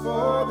this is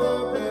for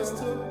the best,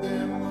 took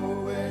them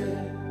away.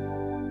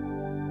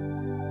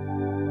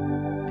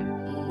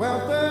 The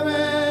welfare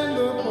and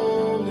the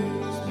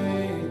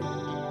policeman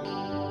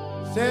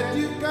said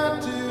you've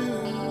got to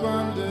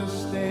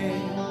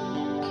understand,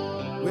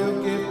 we'll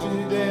give to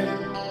them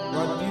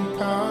what you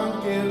can't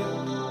give.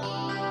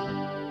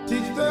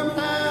 Teach them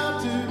how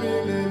to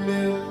really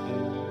live.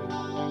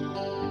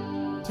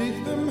 Teach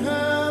them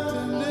how to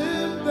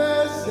live,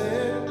 they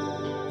said.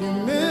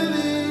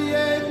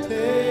 Humiliated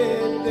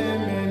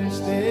them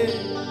instead.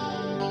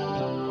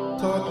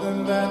 Taught them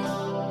that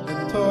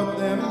and taught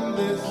them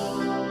this,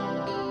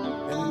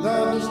 and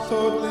others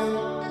taught them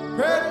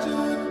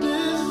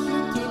prejudice.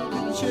 You took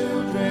the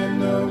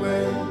children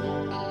away,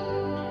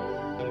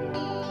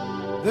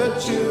 the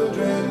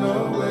children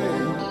away,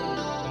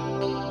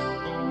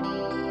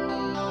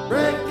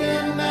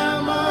 breaking our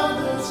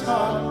mother's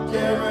heart,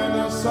 tearing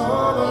us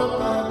all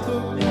apart,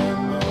 took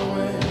them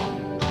away.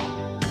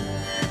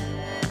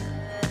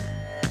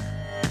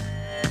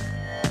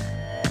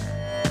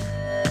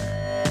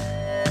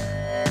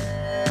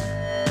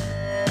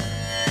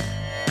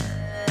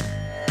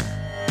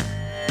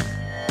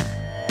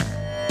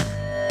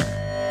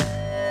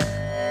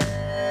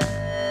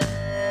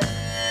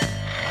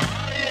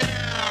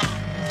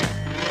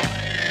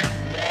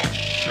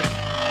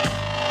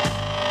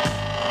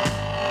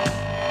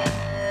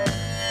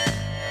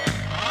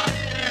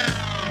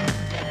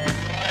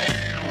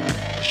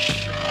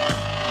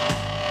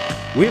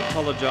 We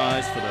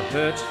apologise for the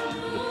hurt,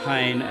 the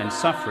pain and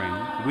suffering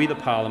we the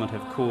Parliament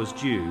have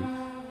caused you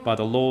by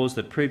the laws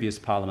that previous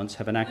Parliaments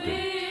have enacted.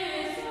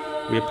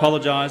 We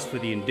apologise for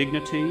the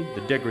indignity,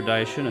 the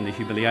degradation and the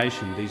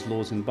humiliation these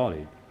laws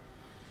embodied.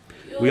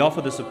 We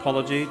offer this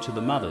apology to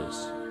the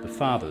mothers, the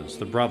fathers,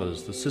 the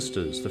brothers, the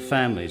sisters, the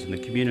families and the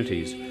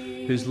communities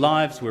whose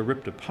lives were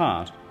ripped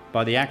apart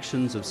by the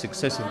actions of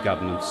successive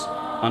governments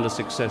under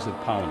successive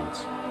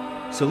Parliaments.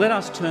 So let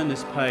us turn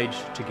this page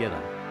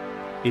together.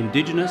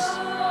 Indigenous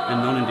and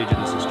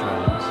non-Indigenous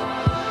Australians,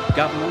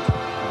 government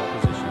and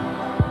opposition,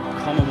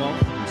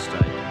 Commonwealth and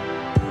state,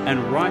 and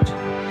write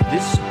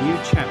this new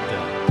chapter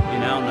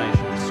in our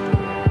nation's story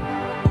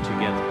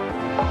together.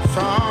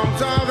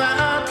 songs of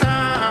our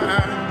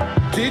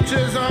time,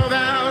 teachers of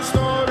our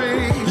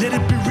story. Let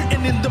it be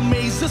written in the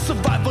maze. The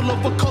survival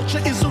of a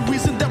culture is the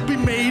reason that we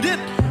made it.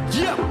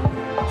 Yeah.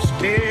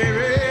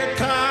 Spirit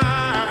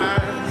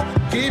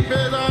ties,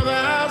 keepers of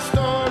our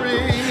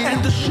story.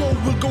 And the show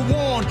will go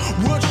on.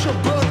 Words your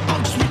blood,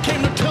 unks. We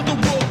came to tell the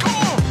world. Come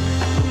on.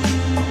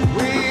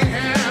 We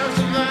have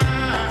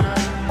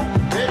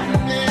survived,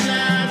 written in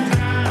our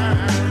time,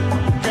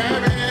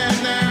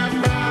 carrying our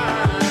pride,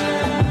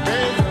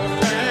 raise the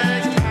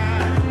flags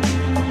high.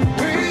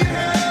 We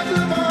have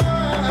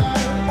survived,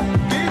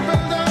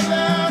 keepers of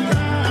our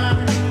time,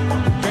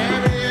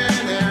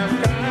 carrying our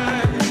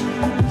pride,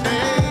 singing out,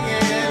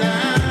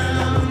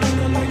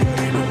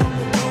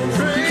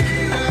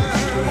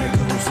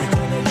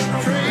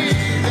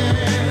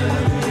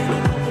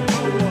 freedom,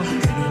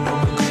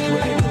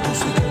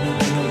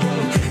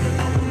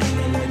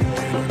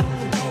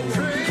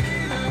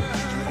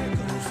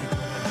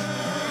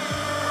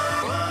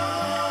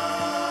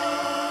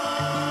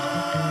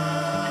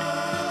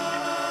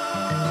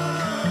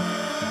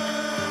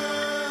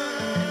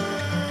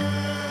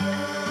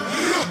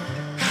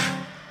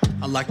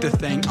 I'd like to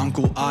thank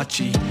Uncle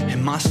Archie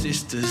and my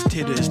sisters,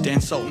 Titters, Dan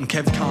Salt and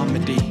Kev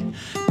Carmody,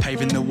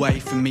 paving the way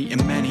for me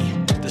and many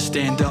to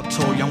stand up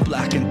tall, young,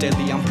 black and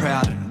deadly. I'm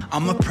proud.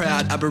 I'm a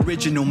proud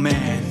Aboriginal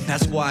man.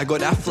 That's why I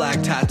got that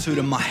flag tattooed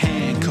on my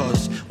hand.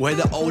 Cause we're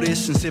the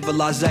oldest in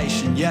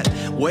civilization, yet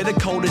we're the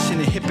coldest in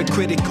a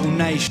hypocritical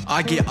nation.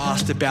 I get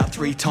asked about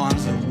 3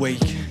 times a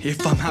week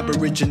if I'm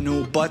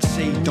Aboriginal, but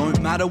see, don't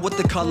matter what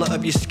the colour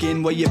of your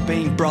skin, where you've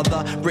been,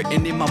 brother.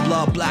 Written in my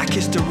blood, black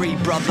history,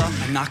 brother.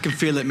 And I can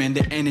feel it, man,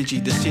 the energy,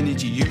 the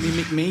synergy. You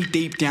mimic me,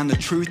 deep down the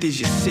truth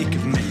is you're sick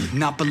of me.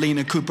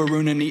 Napalina,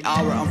 Cooperuna,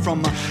 Niara. I'm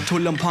from a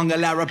Tulampanga,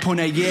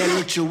 Larapuna, yeah,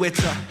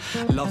 Luchuita.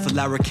 Love for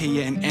Larrakia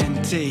and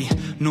NT,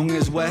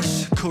 Noongas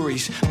West,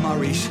 Curries,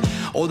 Murrays.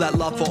 All that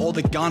love for all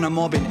the Ghana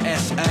mob in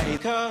SA.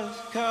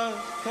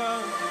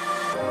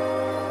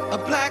 A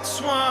black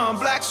swan,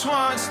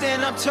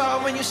 stand up tall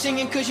when you're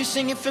singing, cause you're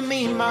singing for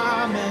me,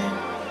 my man.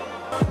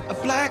 A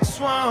black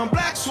swan,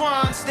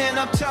 stand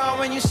up tall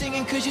when you're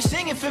singing, cause you're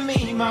singing for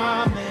me,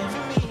 my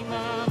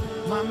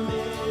man. My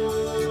man.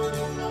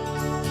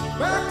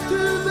 back to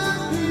the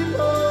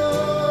people.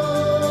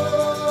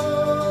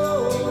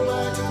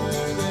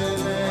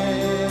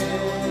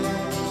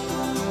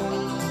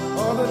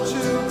 The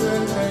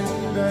children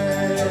came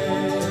back.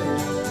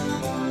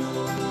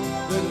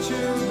 The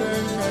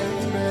children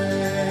came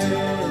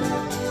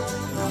back.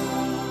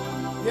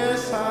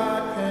 Yes, I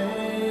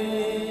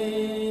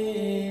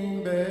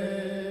came back.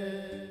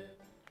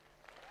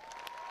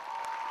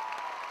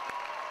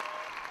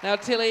 Now,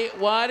 Tilly,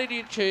 why did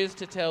you choose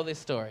to tell this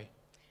story?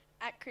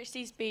 At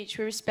Christies Beach,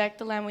 we respect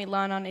the land we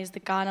learn on is the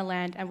Kaurna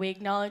land, and we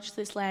acknowledge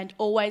this land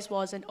always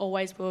was and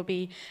always will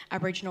be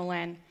Aboriginal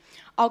land.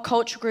 Our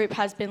culture group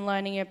has been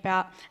learning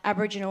about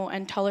Aboriginal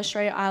and Torres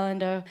Strait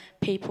Islander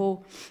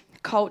people,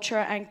 culture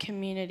and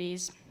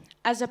communities.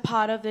 As a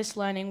part of this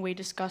learning, we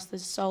discussed the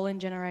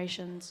stolen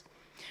generations.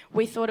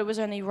 We thought it was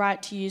only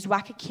right to use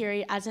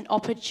Wakakiri as an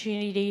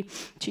opportunity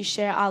to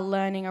share our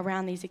learning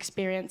around these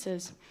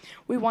experiences.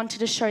 We wanted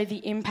to show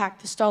the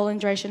impact the stolen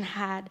generation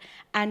had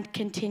and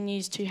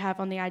continues to have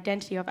on the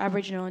identity of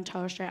Aboriginal and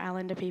Torres Strait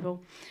Islander people,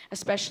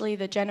 especially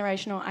the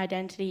generational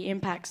identity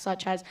impacts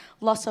such as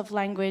loss of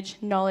language,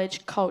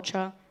 knowledge,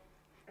 culture.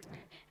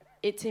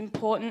 It's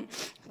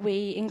important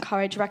we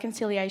encourage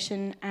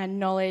reconciliation and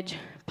knowledge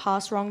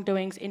past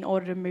wrongdoings in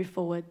order to move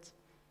forwards.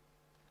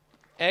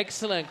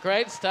 Excellent,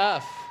 great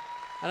stuff.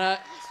 And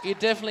you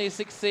definitely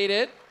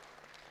succeeded.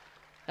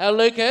 Now,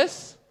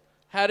 Lucas,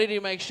 how did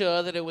you make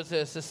sure that it was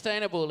a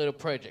sustainable little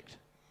project?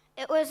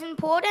 It was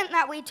important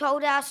that we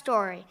told our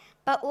story,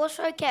 but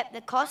also kept the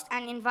cost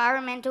and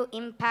environmental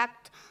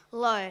impact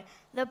low.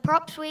 The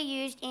props we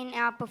used in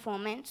our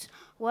performance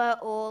were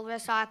all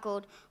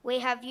recycled. We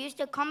have used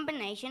a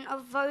combination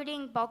of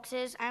voting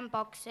boxes and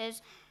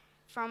boxes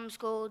from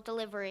school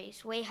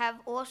deliveries. We have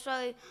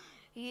also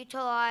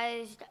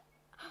utilised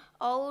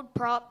old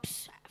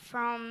props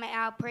from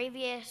our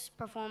previous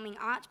performing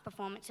arts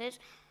performances.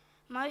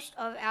 Most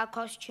of our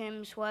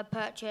costumes were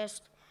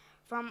purchased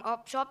from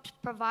op shops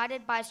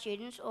provided by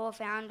students or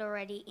found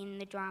already in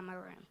the drama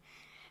room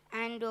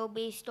and will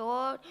be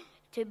stored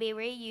to be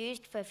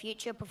reused for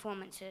future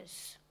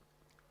performances.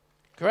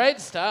 Great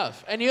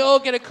stuff. And you all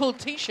get a cool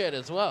t-shirt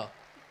as well.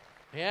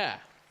 Yeah.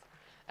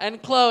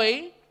 And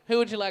Chloe, who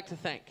would you like to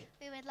thank?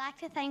 We would like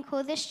to thank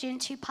all the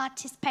students who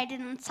participated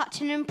in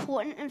such an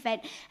important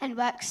event and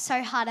worked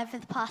so hard over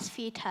the past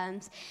few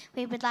terms.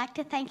 We would like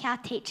to thank our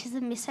teachers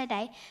and Miss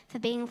O'Day for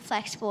being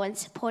flexible and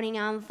supporting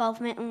our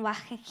involvement in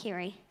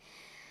Wakakiri.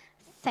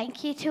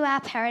 Thank you to our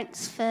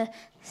parents for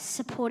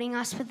supporting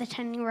us with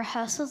attending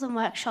rehearsals and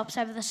workshops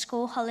over the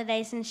school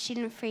holidays and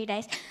student-free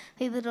days.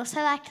 We would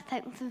also like to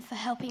thank them for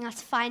helping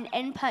us find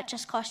and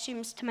purchase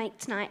costumes to make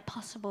tonight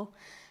possible.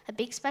 A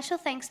big special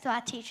thanks to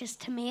our teachers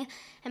Tamir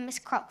and Miss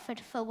Crockford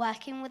for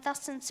working with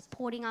us and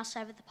supporting us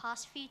over the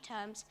past few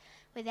terms.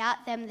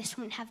 Without them, this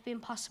wouldn't have been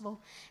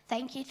possible.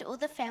 Thank you to all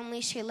the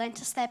families who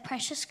lent us their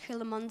precious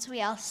coolamons.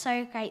 We are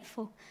so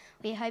grateful.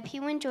 We hope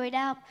you enjoyed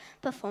our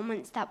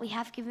performance, that we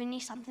have given you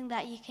something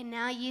that you can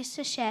now use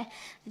to share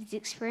these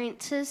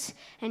experiences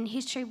and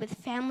history with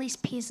families,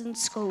 peers and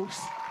schools.